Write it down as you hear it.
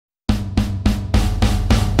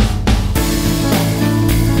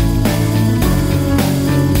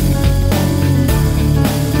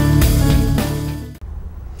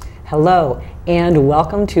Hello and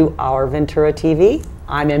welcome to Our Ventura TV.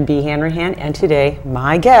 I'm MB Hanrahan and today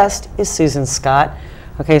my guest is Susan Scott.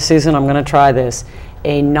 Okay, Susan, I'm going to try this.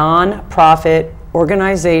 A non-profit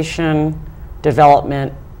organization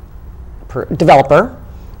developer,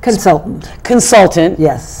 consultant,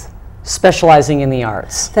 Yes, specializing in the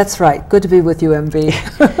arts. that's right. Good to be with you,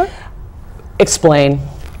 MB. Explain.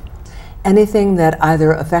 Anything that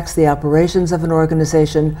either affects the operations of an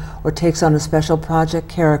organization or takes on a special project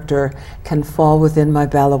character can fall within my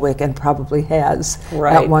bailiwick and probably has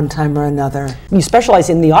at one time or another. You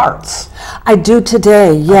specialize in the arts. I do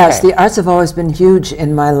today, yes. Okay. The arts have always been huge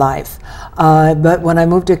in my life. But when I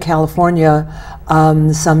moved to California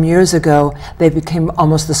some years ago, they became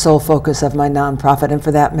almost the sole focus of my nonprofit, and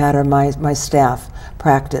for that matter, my staff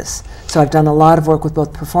practice. So I've done a lot of work with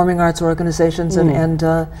both performing arts organizations and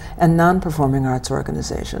non-performing arts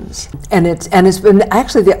organizations. And it's been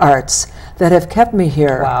actually the arts that have kept me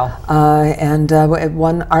here. Wow.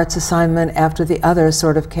 One arts assignment after the other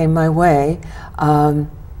sort of came my way. And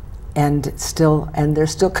they're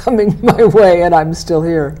still coming my way, and I'm still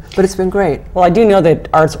here. But it's been great. Well, I do know that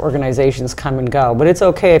arts organizations come and go, but it's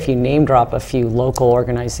okay if you name drop a few local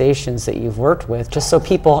organizations that you've worked with, just so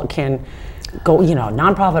people can go,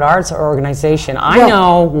 nonprofit arts organization. I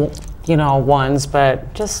know, ones,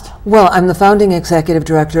 but just... Well, I'm the founding executive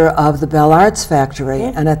director of the Bell Arts Factory,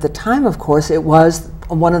 and at the time, of course, it was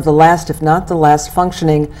one of the last, if not the last,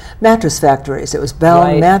 functioning mattress factories. It was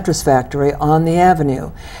Bell Mattress Factory on the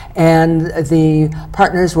Avenue. And the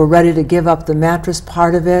partners were ready to give up the mattress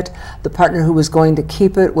part of it. The partner who was going to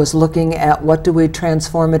keep it was looking at what do we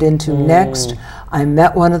transform it into next. I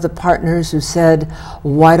met one of the partners who said,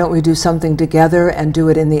 why don't we do something together and do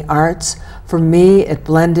it in the arts? For me, it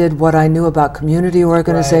blended what I knew about community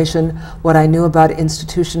organization, what I knew about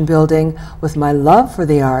institution building, with my love for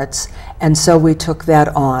the arts, and so we took that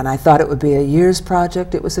on. I thought it would be a year's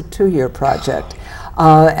project. It was a 2-year project.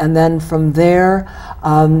 And then from there,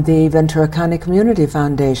 the Ventura County Community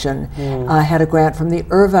Foundation had a grant from the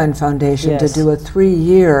Irvine Foundation to do a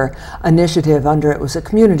 3-year initiative it was a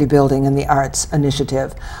community building in the arts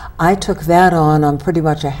initiative. I took that on pretty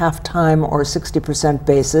much a half-time or 60%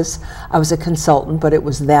 basis. I was a consultant, but it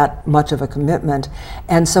was that much of a commitment.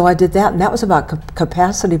 And so I did that, and that was about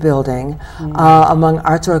capacity building among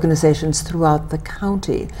arts organizations throughout the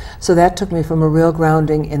county. So that took me from a real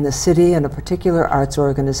grounding in the city and a particular arts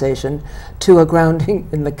organization to a grounding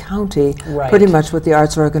in the county, pretty much with the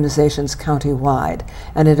arts organizations county-wide.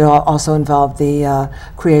 And it also involved the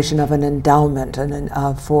creation of an endowment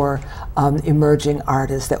for emerging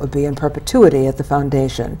artists that would be in perpetuity at the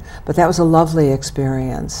foundation. But that was a lovely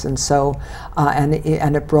experience, and so and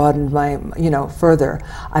it broadened my further.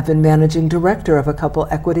 I've been managing director of a couple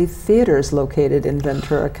equity theaters located in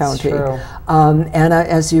Ventura County.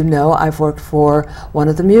 As you know, I've worked for one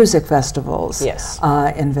of the music festivals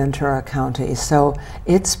in Ventura County. So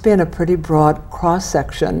it's been a pretty broad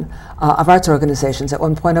cross-section of arts organizations. At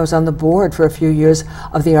one point I was on the board for a few years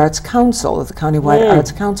of the Arts Council, of the Countywide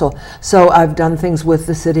Arts Council. So I've done things with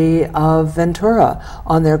the city of Ventura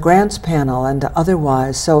on their grants panel and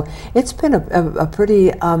otherwise. So it's been a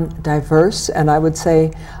pretty diverse and I would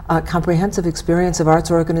say comprehensive experience of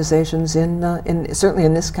arts organizations certainly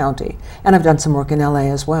in this county. And I've done some work in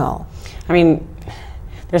LA as well. I mean,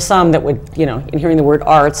 there's some that would, in hearing the word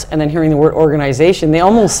arts and then hearing the word organization, they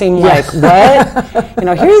almost seem like, what?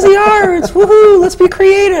 Here's the arts, woohoo, let's be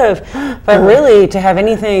creative. But really, to have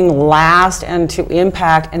anything last and to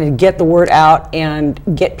impact and to get the word out and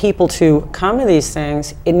get people to come to these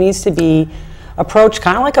things, it needs to be approached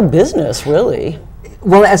kind of like a business, really.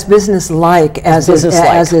 Well, as business-like as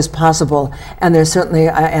is possible, and they certainly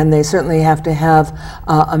have to have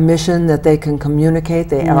a mission that they can communicate.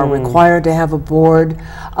 They are required to have a board.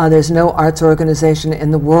 There's no arts organization in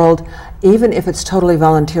the world, even if it's totally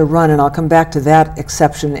volunteer-run, and I'll come back to that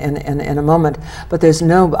exception in a moment. But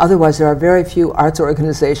otherwise there are very few arts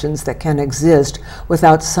organizations that can exist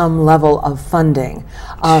without some level of funding.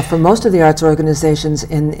 For most of the arts organizations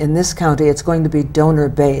in this county, it's going to be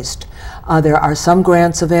donor-based. There are some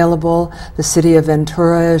grants available. The city of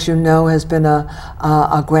Ventura, as you know, has been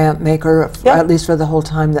a grant maker, at least for the whole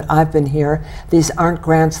time that I've been here. These aren't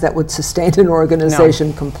grants that would sustain an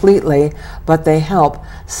organization completely, but they help.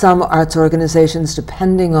 Some arts organizations,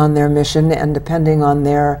 depending on their mission and depending on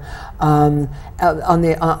their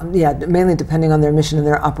mainly depending on their mission and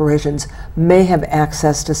their operations, may have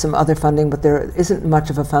access to some other funding, but there isn't much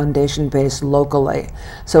of a foundation base locally.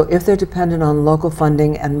 So if they're dependent on local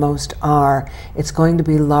funding, and most are, it's going to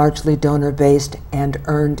be largely donor-based and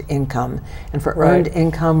earned income. And for earned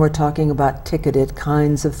income, we're talking about ticketed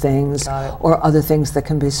kinds of things or other things that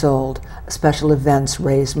can be sold. Special events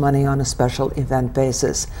raise money on a special event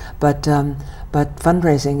basis. But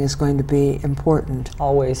fundraising is going to be important.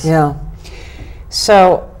 Always. Yeah.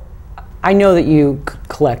 So I know that you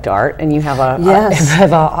collect art and you have a,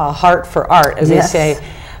 have a heart for art, as they say.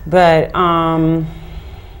 But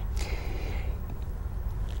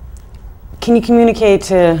can you communicate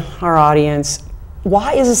to our audience,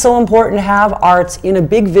 why is it so important to have arts in a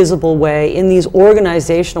big visible way, in these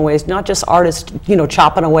organizational ways, not just artists, you know,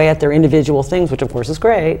 chopping away at their individual things, which of course is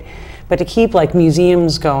great, but to keep like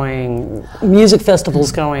museums going, music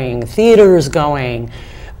festivals going, theaters going,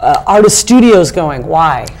 artist studios going?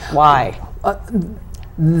 Why? Why?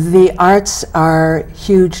 The arts are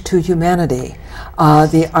huge to humanity.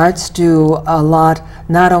 The arts do a lot,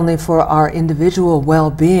 not only for our individual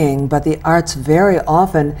well-being, but the arts very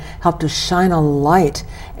often help to shine a light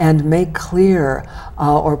and make clear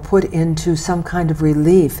or put into some kind of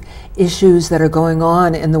relief issues that are going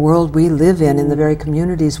on in the world we live in the very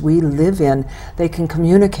communities we live in. They can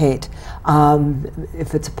communicate.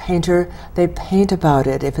 If it's a painter, they paint about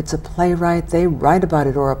it. If it's a playwright, they write about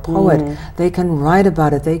it, or a poet, they can write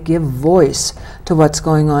about it. They give voice to what's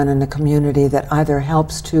going on in a community that either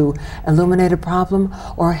helps to illuminate a problem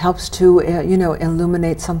or helps to, you know,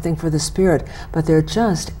 illuminate something for the spirit. But they're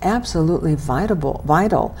just absolutely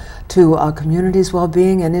vital to a community's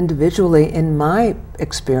well-being, and individually, in my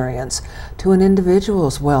experience, to an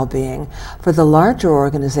individual's well-being. For the larger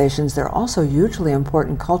organizations, they're also hugely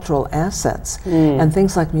important cultural assets. And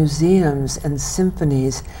things like museums and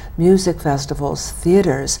symphonies, music festivals,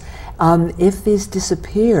 theaters, if these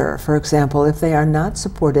disappear, for example, if they are not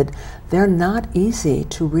supported, they're not easy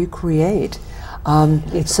to recreate.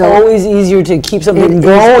 It's always easier to keep something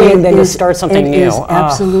going than to start something new. It is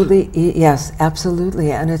absolutely, yes,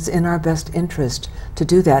 absolutely, and it's in our best interest to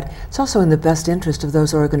do that. It's also in the best interest of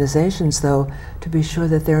those organizations, though, to be sure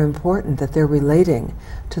that they're important, that they're relating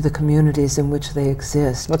to the communities in which they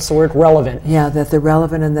exist. What's the word? Relevant. Yeah, that they're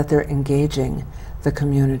relevant and that they're engaging the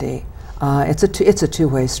community. It's a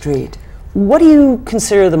two-way street. What do you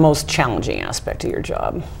consider the most challenging aspect of your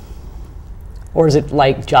job? Or is it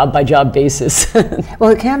like job-by-job basis?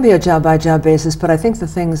 Well, it can be a job-by-job basis, but I think the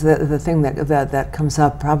thing that comes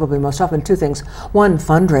up probably most often, two things. One,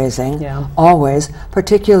 fundraising, always,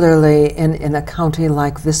 particularly in a county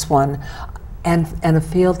like this one, and a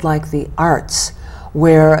field like the arts,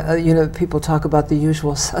 where you know, people talk about the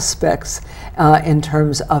usual suspects in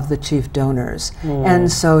terms of the chief donors. And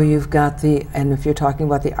so you've got and if you're talking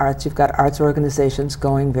about the arts, you've got arts organizations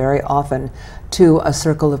going very often to a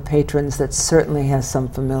circle of patrons that certainly has some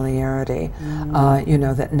familiarity, you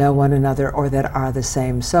know, that know one another or that are the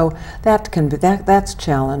same. So that can be, that's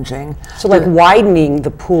challenging. So like widening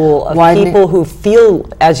the pool of people who feel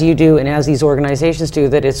as you do and as these organizations do,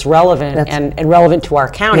 that it's relevant and relevant to our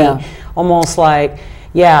county, almost like,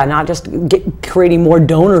 not just creating more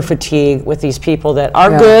donor fatigue with these people that are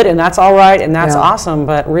good, and that's all right, and that's awesome,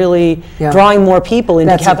 but really drawing more people in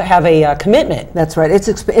to have a commitment. That's right.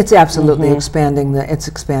 It's absolutely expanding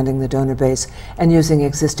the donor base and using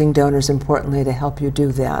existing donors, importantly, to help you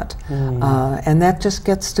do that. And that just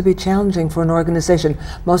gets to be challenging for an organization.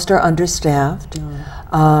 Most are understaffed,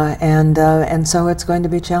 and so it's going to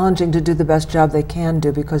be challenging to do the best job they can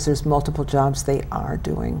do, because there's multiple jobs they are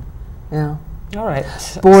doing. All right.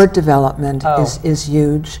 Board development is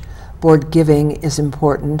huge. Board giving is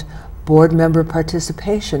important. Board member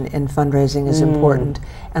participation in fundraising is important.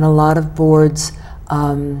 And a lot of boards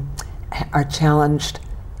are challenged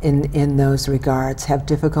in those regards, have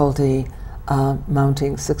difficulty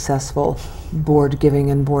mounting successful board giving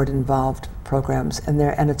and board involved programs,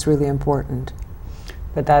 and it's really important.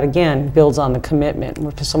 But that again builds on the commitment.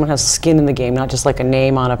 If someone has skin in the game, not just like a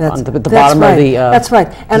name on the bottom of the. That's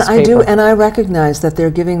right. And I recognize that they're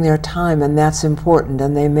giving their time, and that's important.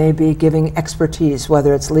 And they may be giving expertise,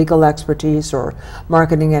 whether it's legal expertise or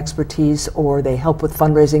marketing expertise, or they help with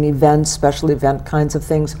fundraising events, special event kinds of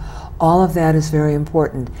things. All of that is very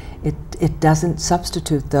important. It doesn't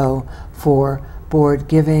substitute, though, for board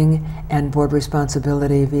giving and board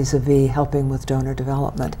responsibility vis-a-vis helping with donor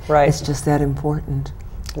development. Right. It's just that important.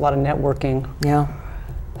 A lot of networking. Yeah.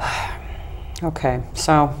 Okay,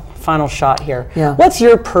 so final shot here. Yeah. What's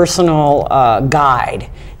your personal guide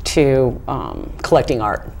to collecting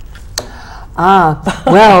art?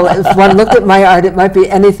 Well, if one looked at my art, it might be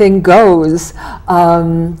anything goes.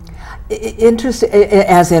 Interesting,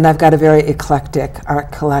 as in I've got a very eclectic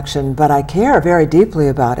art collection, but I care very deeply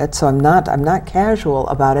about it, so I'm not casual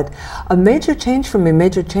about it. A major change for me,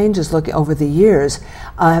 major changes looking over the years,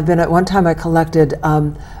 have been at one time I collected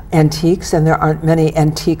antiques, and there aren't many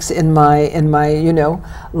antiques in my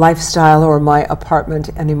lifestyle or my apartment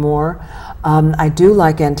anymore. I do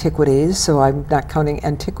like antiquities, so I'm not counting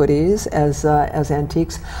antiquities as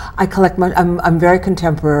antiques. I collect much. I'm very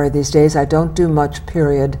contemporary these days. I don't do much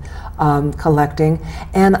period collecting,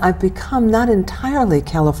 and I've become not entirely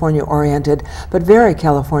California oriented, but very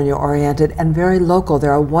California oriented and very local.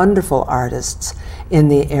 There are wonderful artists in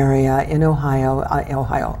the area, in Ohio,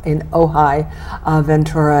 in Ojai,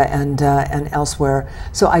 Ventura, and elsewhere.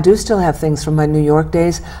 So I do still have things from my New York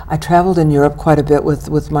days. I traveled in Europe quite a bit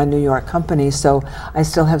with my New York company, so I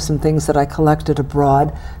still have some things that I collected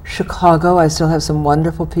abroad. Chicago, I still have some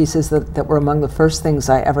wonderful pieces that were among the first things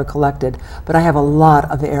I ever collected, but I have a lot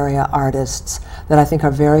of area artists that I think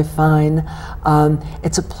are very fine.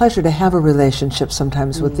 It's a pleasure to have a relationship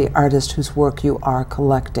sometimes with the artist whose work you are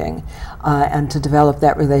collecting, and to develop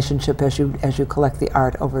that relationship as you collect the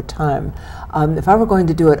art over time. If I were going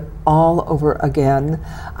to do it all over again,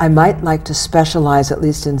 I might like to specialize at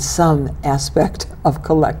least in some aspect of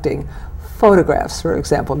collecting. Photographs, for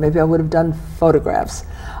example. Maybe I would have done photographs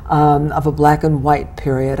of a black and white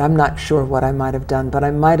period. I'm not sure what I might have done, but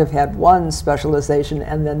I might have had one specialization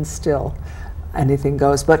and then still anything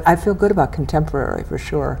goes. But I feel good about contemporary for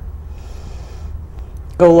sure.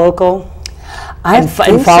 Go local. And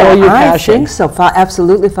follow your passion. I think so.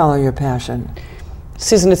 Absolutely follow your passion.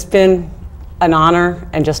 Susan, it's been an honor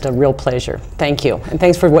and just a real pleasure. Thank you. And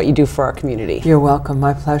thanks for what you do for our community. You're welcome.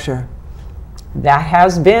 My pleasure. That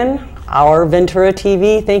has been Our Ventura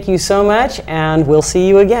TV. Thank you so much, and we'll see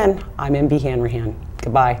you again. I'm MB Hanrahan.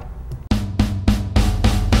 Goodbye.